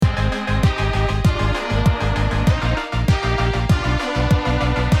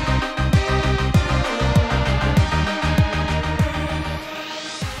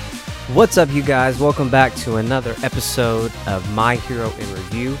What's up, you guys? Welcome back to another episode of My Hero in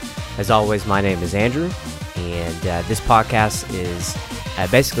Review. As always, my name is Andrew, and this podcast is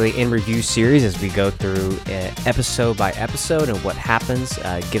basically in review series as we go through episode by episode and what happens,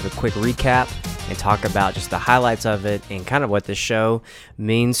 give a quick recap, and talk about just the highlights of it and kind of what the show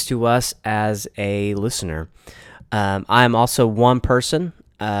means to us as a listener. I am also one person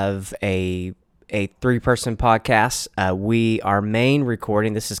of a three-person podcast. Our main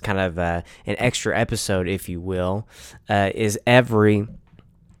recording, this is kind of an extra episode, if you will, drops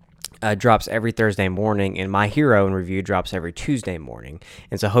every Thursday morning, and My Hero in Review drops every Tuesday morning.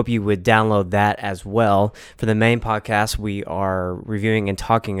 And so I hope you would download that as well. For the main podcast, we are reviewing and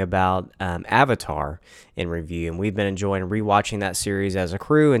talking about Avatar in review, and we've been enjoying rewatching that series as a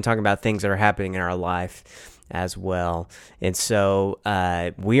crew and talking about things that are happening in our life as well. And so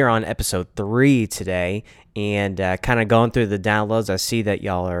we are on episode 3 today, and kind of going through the downloads. I see that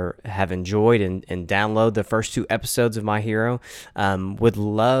y'all have enjoyed and download the first 2 episodes of My Hero. Would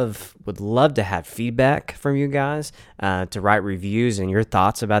love to have feedback from you guys, to write reviews and your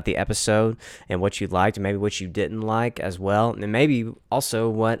thoughts about the episode and what you liked and maybe what you didn't like as well, and maybe also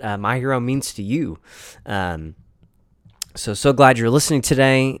what My Hero means to you. So glad you're listening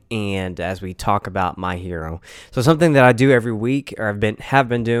today, and as we talk about My Hero. So something that I do every week, or have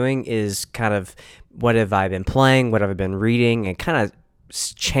been doing, is kind of what have I been playing, what have I been reading, and kind of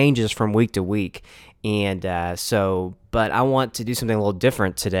changes from week to week. And but I want to do something a little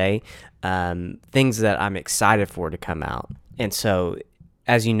different today, things that I'm excited for to come out. And so,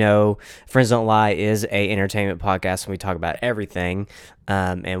 as you know, Friends Don't Lie is a entertainment podcast, and we talk about everything.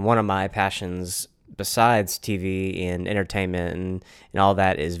 And one of my passions, besides TV and entertainment and all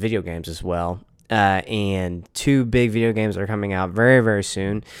that, is video games as well. And 2 big video games that are coming out very, very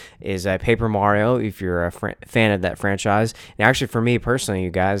soon is Paper Mario, if you're a fan of that franchise. And actually, for me personally,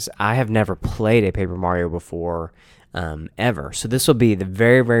 you guys, I have never played a Paper Mario before, ever. So this will be the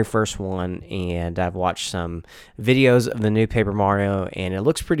very, very first one, and I've watched some videos of the new Paper Mario, and it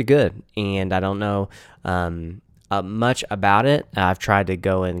looks pretty good. And I don't know much about it. I've tried to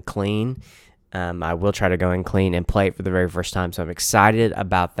go in clean. I will try to go in clean and play it for the very first time, so I'm excited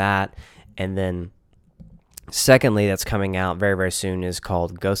about that. And then secondly, that's coming out very, very soon, is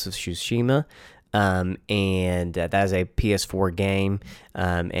called Ghost of Tsushima, and that is a PS4 game.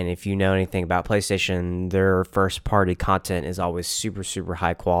 And if you know anything about PlayStation, their first-party content is always super, super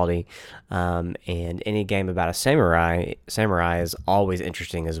high quality, and any game about a samurai is always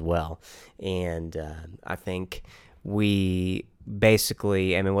interesting as well. And I think what's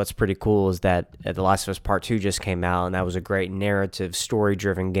pretty cool is that The Last of Us Part 2 just came out, and that was a great narrative,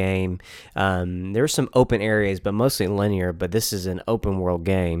 story-driven game. There's some open areas, but mostly linear, but this is an open-world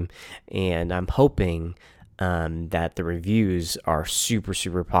game, and I'm hoping that the reviews are super,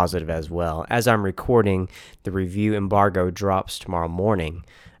 super positive as well. As I'm recording, the review embargo drops tomorrow morning,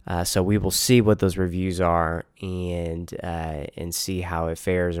 so we will see what those reviews are and see how it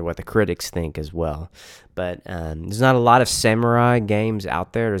fares or what the critics think as well. But there's not a lot of samurai games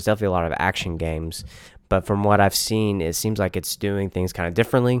out there. There's definitely a lot of action games. But from what I've seen, it seems like it's doing things kind of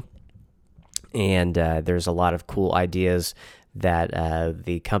differently. And there's a lot of cool ideas that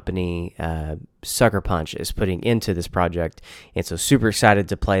the company Sucker Punch is putting into this project. And so super excited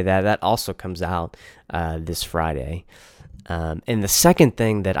to play that. That also comes out this Friday. And the second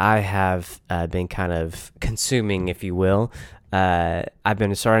thing that I have been kind of consuming, if you will, I've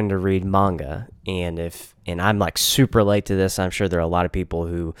been starting to read manga, and I'm like super late to this. I'm sure there are a lot of people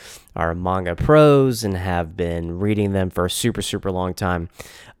who are manga pros and have been reading them for a super, super long time.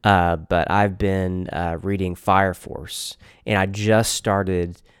 But I've been reading Fire Force, and I just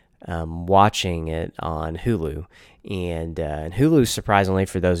started watching it on Hulu. And Hulu, surprisingly,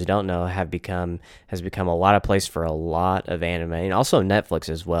 for those who don't know, has become a lot of place for a lot of anime, and also Netflix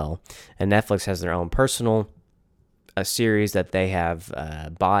as well. And Netflix has their own personal a series that they have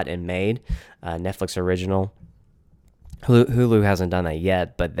bought and made, Netflix original. Hulu hasn't done that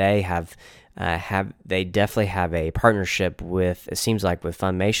yet, but they they definitely have a partnership with, it seems like, with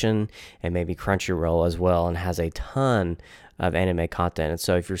Funimation and maybe Crunchyroll as well, and has a ton of anime content. And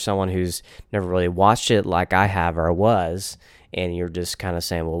so if you're someone who's never really watched it like I have or was, and you're just kind of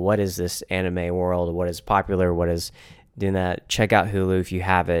saying, well, what is this anime world? What is popular? What is doing that? Check out Hulu if you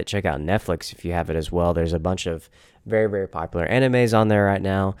have it. Check out Netflix if you have it as well. There's a bunch of very, very popular animes on there right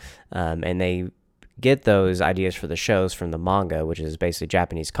now, and they get those ideas for the shows from the manga, which is basically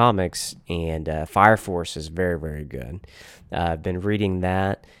Japanese comics, and Fire Force is very, very good. I've been reading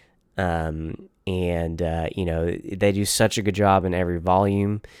that, and they do such a good job in every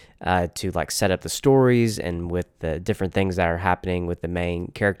volume to like set up the stories and with the different things that are happening with the main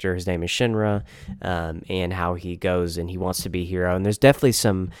character. His name is Shinra, and how he goes and he wants to be a hero. And there's definitely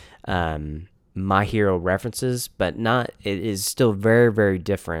some My Hero references, but not. It is still very, very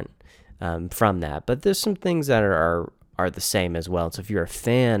different from that. But there's some things that are the same as well. So if you're a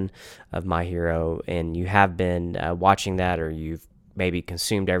fan of My Hero and you have been watching that, or you've maybe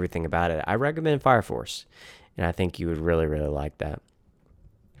consumed everything about it, I recommend Fire Force, and I think you would really, really like that.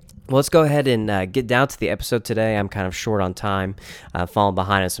 Well, let's go ahead and get down to the episode today. I'm kind of short on time, falling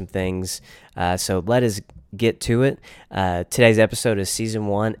behind on some things, so let us get to it. Today's episode is Season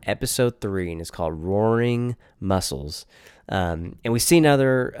 1, Episode 3, and it's called Roaring Muscles. And we see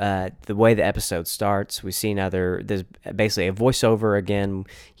another, the way the episode starts, we see there's basically a voiceover again.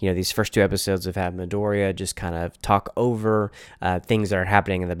 These first two episodes have had Midoriya just kind of talk over things that are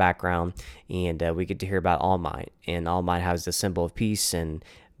happening in the background, and we get to hear about All Might. And All Might has the symbol of peace,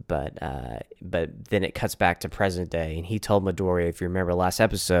 but then it cuts back to present day, and he told Midoriya, if you remember last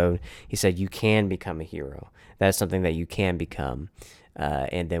episode, he said, you can become a hero. That's something that you can become.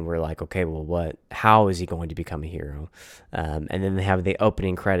 And then we're like, okay, well, how is he going to become a hero? And then they have the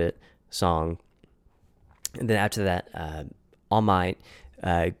opening credit song. And then after that, All Might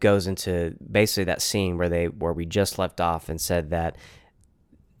goes into basically that scene where we just left off, and said that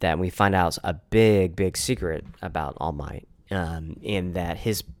we find out a big, big secret about All Might, in that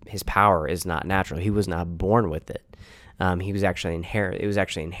his power is not natural. He was not born with it. He was actually It was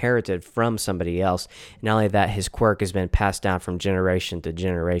actually inherited from somebody else. Not only that, his quirk has been passed down from generation to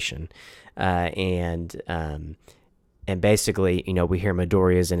generation, and basically, we hear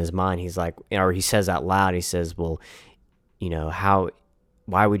Midoriya's in his mind. He's like, or he says out loud, he says, "Well,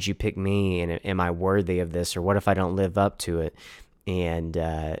 why would you pick me? And am I worthy of this? Or what if I don't live up to it?" And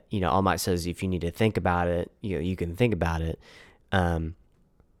All Might says, if you need to think about it, you can think about it.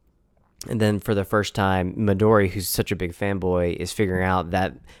 And then for the first time, Midori, who's such a big fanboy, is figuring out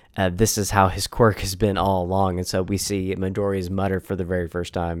that this is how his quirk has been all along. And so we see Midori's mutter for the very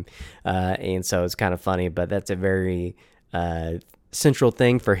first time. And so it's kind of funny, but that's a very central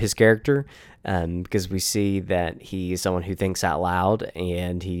thing for his character, because we see that he's someone who thinks out loud,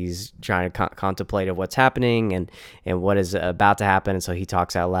 and he's trying to contemplate of what's happening and what is about to happen. And so he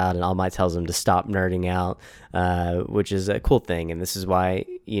talks out loud, and All Might tells him to stop nerding out, which is a cool thing. And this is why,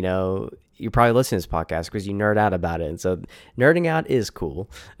 you probably listen to this podcast because you nerd out about it. And so nerding out is cool,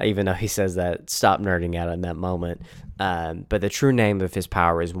 even though he says that stop nerding out in that moment. But the true name of his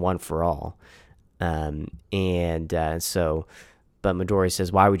power is One for All. But Midori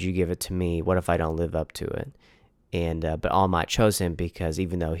says, why would you give it to me? What if I don't live up to it? But All Might chose him because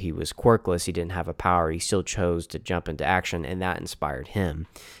even though he was quirkless, he didn't have a power, he still chose to jump into action, and that inspired him.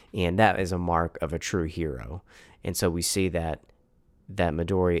 And that is a mark of a true hero. And so we see that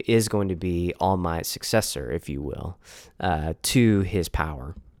Midori is going to be All Might's successor, if you will, to his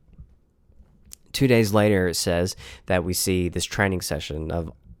power. 2 days later, it says that we see this training session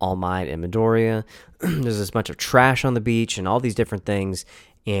of All Might and Midoriya. There's this bunch of trash on the beach and all these different things,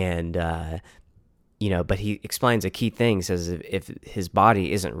 and but he explains a key thing. He says if his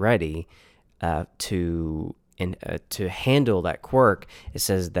body isn't ready to handle that quirk, it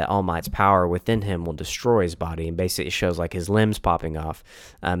says that All Might's power within him will destroy his body, and basically it shows like his limbs popping off,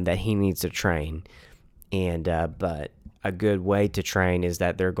 that he needs to train. But a good way to train is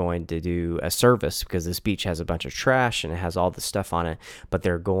that they're going to do a service, because this beach has a bunch of trash and it has all this stuff on it, but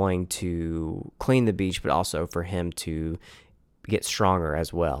they're going to clean the beach, but also for him to get stronger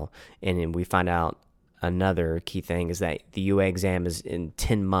as well. And then we find out another key thing is that the UA exam is in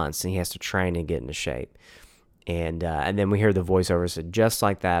 10 months, and he has to train and get into shape. And then we hear the voiceover said, just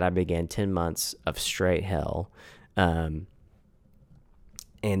like that, I began 10 months of straight hell.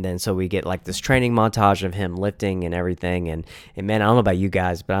 And then so we get like this training montage of him lifting and everything. And man, I don't know about you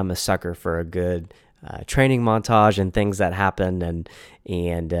guys, but I'm a sucker for a good training montage and things that happen, and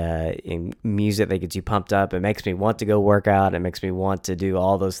music that gets you pumped up. It makes me want to go work out. It makes me want to do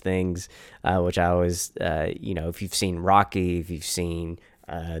all those things, which I always, if you've seen Rocky, if you've seen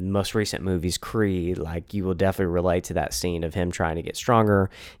most recent movies, Creed, like you will definitely relate to that scene of him trying to get stronger,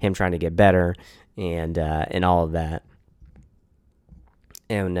 him trying to get better, and all of that.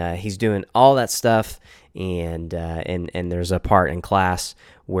 And he's doing all that stuff, and there's a part in class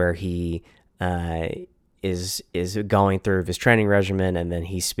where he is going through his training regimen, and then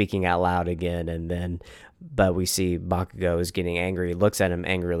he's speaking out loud again, but we see Bakugo is getting angry, looks at him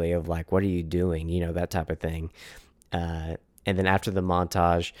angrily of like, what are you doing? That type of thing. And then after the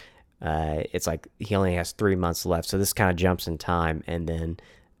montage, it's like he only has 3 months left, so this kind of jumps in time, and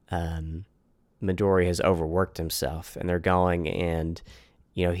then Midori has overworked himself, and they're going, and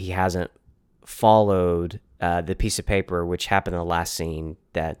he hasn't followed the piece of paper, which happened in the last scene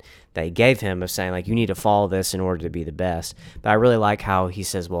that they gave him, of saying, like, you need to follow this in order to be the best. But I really like how he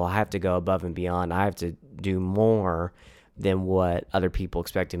says, well, I have to go above and beyond. I have to do more than what other people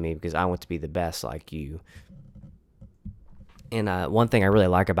expect of me because I want to be the best like you. And one thing I really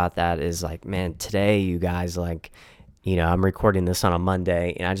like about that is, like, man, today, you guys, like, I'm recording this on a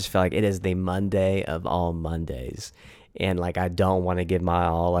Monday, and I just feel like it is the Monday of all Mondays. And, like, I don't want to give my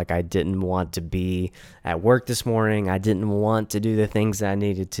all. Like, I didn't want to be at work this morning. I didn't want to do the things that I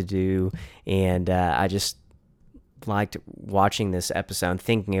needed to do. And I just liked watching this episode,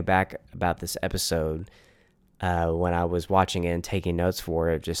 thinking back about this episode when I was watching it and taking notes for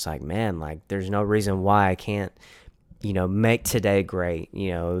it. Just like, man, like, there's no reason why I can't make today great,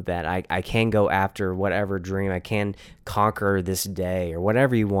 that I can go after whatever dream, I can conquer this day, or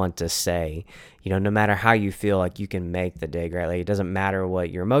whatever you want to say, no matter how you feel, like, you can make the day great. Like, it doesn't matter what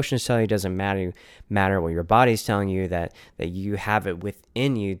your emotions tell you, it doesn't matter what your body's telling you, that you have it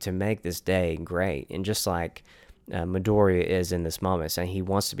within you to make this day great. And just like Midoriya is in this moment, saying he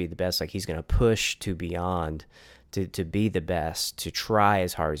wants to be the best, like, he's going to push to beyond, to be the best, to try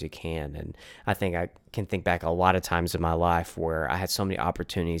as hard as you can. And I think I can think back a lot of times in my life where I had so many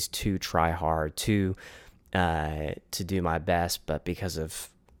opportunities to try hard, to do my best, but because of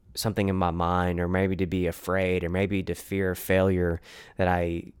something in my mind, or maybe to be afraid, or maybe to fear failure, that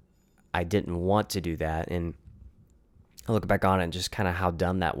I didn't want to do that. And I look back on it and just kind of how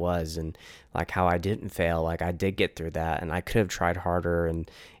dumb that was, and like how I didn't fail. Like, I did get through that, and I could have tried harder. And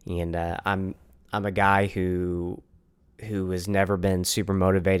I'm a guy who has never been super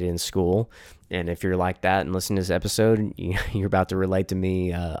motivated in school. And if you're like that and listen to this episode, you're about to relate to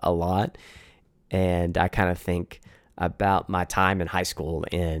me a lot. And I kind of think about my time in high school,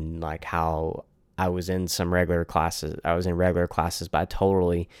 and like how I was in regular classes, but I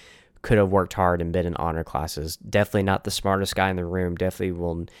totally could have worked hard and been in honor classes. Definitely not the smartest guy in the room. Definitely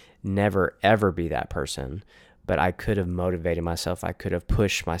will never, ever be that person. But I could have motivated myself. I could have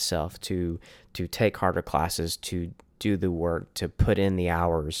pushed myself to take harder classes, to do the work, to put in the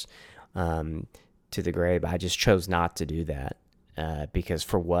hours to the grade. But I just chose not to do that because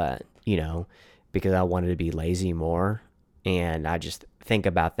for what? Because I wanted to be lazy more. And I just think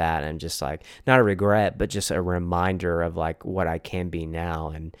about that, and just like, not a regret, but just a reminder of like what I can be now.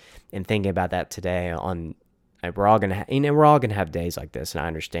 And thinking about that today on, we're all gonna have days like this, and I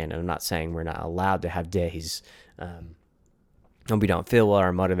understand. And I'm not saying we're not allowed to have days when we don't feel well,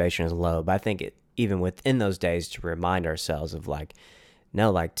 our motivation is low. But I think even within those days, to remind ourselves of like, no,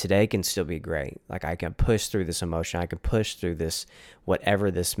 like, today can still be great. Like, I can push through this emotion. I can push through this,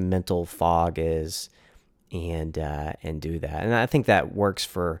 whatever this mental fog is, and do that. And I think that works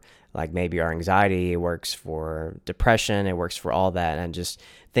for like maybe our anxiety. It works for depression. It works for all that. And I just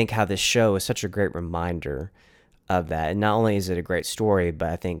think how this show is such a great reminder of that. And not only is it a great story, but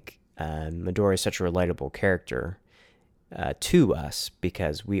I think Midori is such a relatable character to us,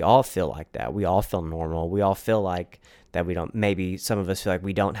 because we all feel like that. We all feel normal. We all feel like that we don't, maybe some of us feel like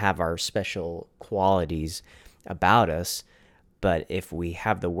we don't have our special qualities about us. But if we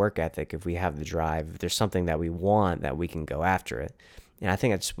have the work ethic, if we have the drive, if there's something that we want, that we can go after it. And I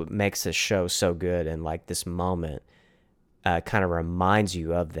think that's what makes this show so good. And like, this moment kind of reminds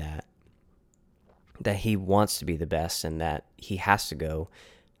you of that he wants to be the best, and that he has to go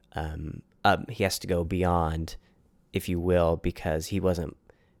up, he has to go beyond, if you will, because he wasn't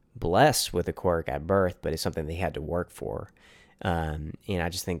blessed with a quirk at birth, but it's something that he had to work for. And I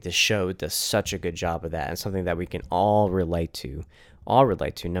just think this show does such a good job of that, and something that we can all relate to,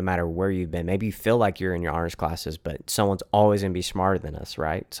 no matter where you've been. Maybe you feel like you're in your honors classes, but someone's always going to be smarter than us,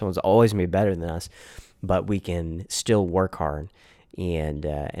 right? Someone's always going to be better than us, but we can still work hard, and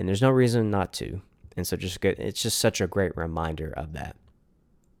there's no reason not to. And so just good. It's just such a great reminder of that.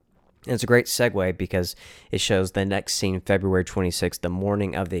 And it's a great segue, because it shows the next scene, February 26th, the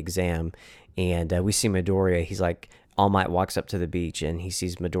morning of the exam. And we see Midoriya. He's like, All Might walks up to the beach, and he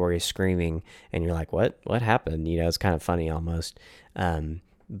sees Midoriya screaming. And you're like, what happened? It's kind of funny almost.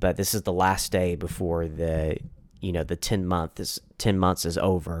 But this is the last day before the 10 months is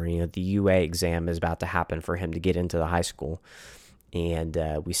over. The UA exam is about to happen for him to get into the high school. And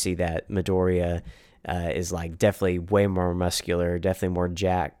we see that Midoriya is like definitely way more muscular, definitely more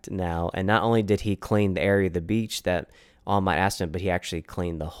jacked now. And not only did he clean the area of the beach that All Might asked him, but he actually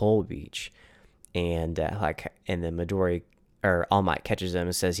cleaned the whole beach. And and then Midori, or All Might, catches him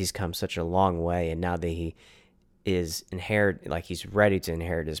and says he's come such a long way, and now that he is he's ready to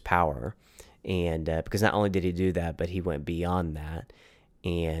inherit his power. And because not only did he do that, but he went beyond that.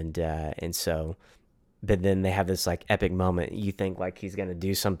 and so, but then they have this like epic moment. You think like he's gonna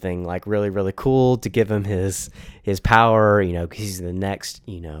do something like really really cool to give him his power, because he's the next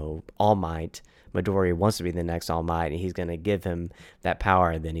All Might. Midori wants to be the next All Might, and he's gonna give him that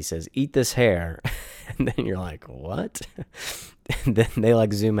power. And then he says, "Eat this hair," and then you're like, "What?" And then they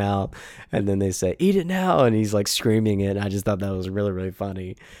like zoom out, and then they say, "Eat it now," and he's like screaming it. I just thought that was really really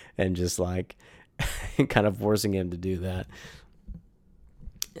funny, and just like kind of forcing him to do that.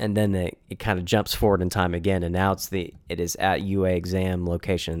 And then it kind of jumps forward in time again, and now it is at UA exam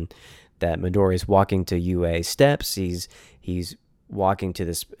location that Midori is walking to UA steps. He's walking to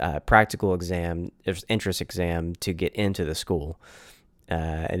this practical exam, entrance exam to get into the school.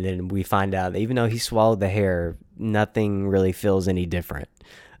 And then we find out that even though he swallowed the hair, nothing really feels any different.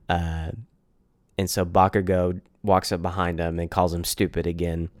 And so Bakugo walks up behind him and calls him stupid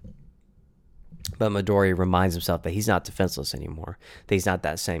again. But Midori reminds himself that he's not defenseless anymore, that he's not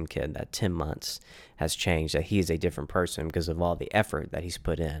that same kid, that 10 months has changed, that he is a different person because of all the effort that he's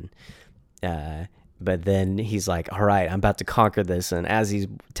put in. But then he's like, all right, I'm about to conquer this. And as he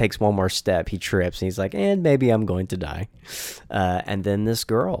takes one more step, he trips. And he's like, and maybe I'm going to die. And then this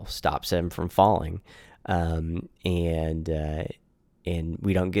girl stops him from falling. And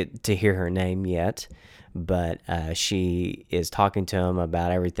we don't get to hear her name yet. But she is talking to him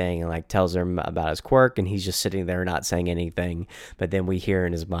about everything and like tells him about his quirk, and he's just sitting there not saying anything. But then we hear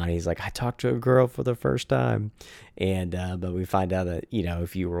in his mind, he's like, I talked to a girl for the first time. And but we find out that,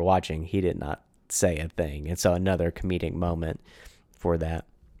 if you were watching, he did not say a thing. And so another comedic moment for that.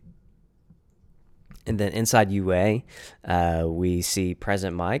 And then inside UA, we see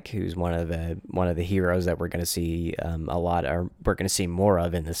Present Mike, who's one of the heroes that we're going to see we're going to see more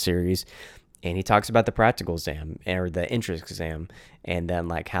of in the series. And he talks about the practical exam or the entrance exam, and then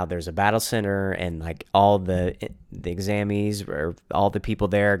like how there's a battle center and like all the examies or all the people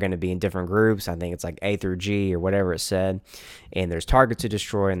there are going to be in different groups. I think it's like A through G or whatever it said. And there's targets to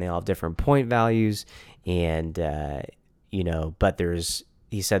destroy, and they all have different point values. And but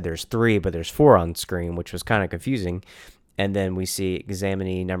he said there's 3, but there's 4 on screen, which was kind of confusing. And then we see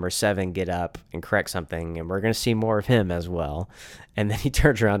examinee number 7 get up and correct something, and we're going to see more of him as well. And then he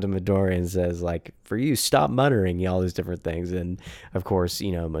turns around to Midoriya and says, like, for you, stop muttering, all these different things. And, of course,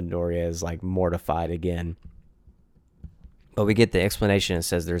 Midoriya is, like, mortified again. But we get the explanation. It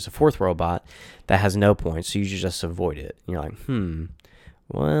says there's a 4th robot that has no points, so you should just avoid it. And you're like,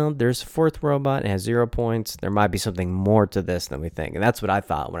 well, there's a 4th robot, it has 0 points. There might be something more to this than we think. And that's what I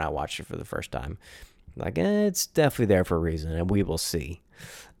thought when I watched it for the first time. Like, it's definitely there for a reason, and we will see.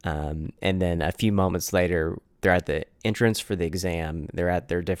 And then a few moments later, they're at the entrance for the exam. They're at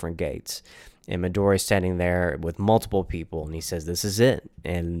their different gates. And Midori's standing there with multiple people, and he says, this is it.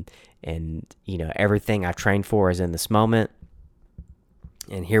 And everything I've trained for is in this moment.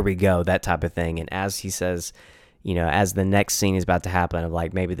 And here we go, that type of thing. And as he says, as the next scene is about to happen, of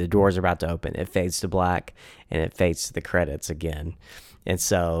like maybe the doors are about to open, it fades to black, and it fades to the credits again. And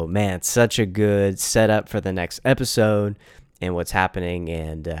so, man, it's such a good setup for the next episode and what's happening.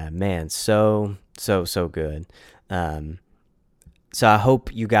 And, man, so good. So I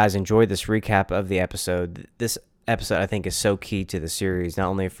hope you guys enjoyed this recap of the episode. This episode, I think, is so key to the series, not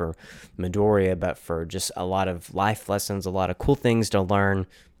only for Midoriya, but for just a lot of life lessons, a lot of cool things to learn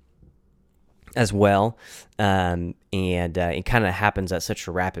as well. And it kind of happens at such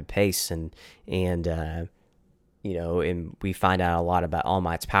a rapid pace. And we find out a lot about All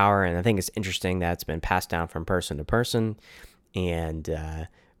Might's power, and I think it's interesting that it's been passed down from person to person, and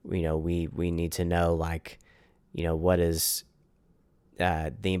we need to know what is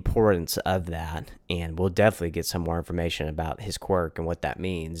the importance of that, and we'll definitely get some more information about his quirk and what that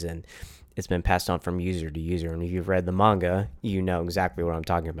means, and it's been passed on from user to user, and if you've read the manga, you know exactly what I'm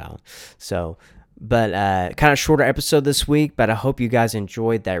talking about. So. But kind of shorter episode this week, but I hope you guys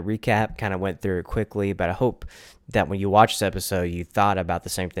enjoyed that recap. Kind of went through it quickly, but I hope that when you watch this episode, you thought about the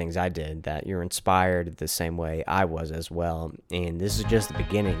same things I did, that you're inspired the same way I was as well. And this is just the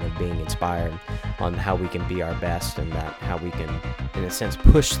beginning of being inspired on how we can be our best, and that how we can, in a sense,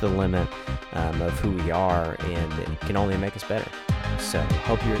 push the limit of who we are, and it can only make us better. So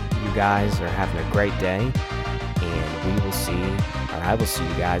hope you guys are having a great day, and I will see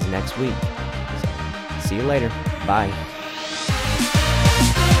you guys next week. See you later. Bye.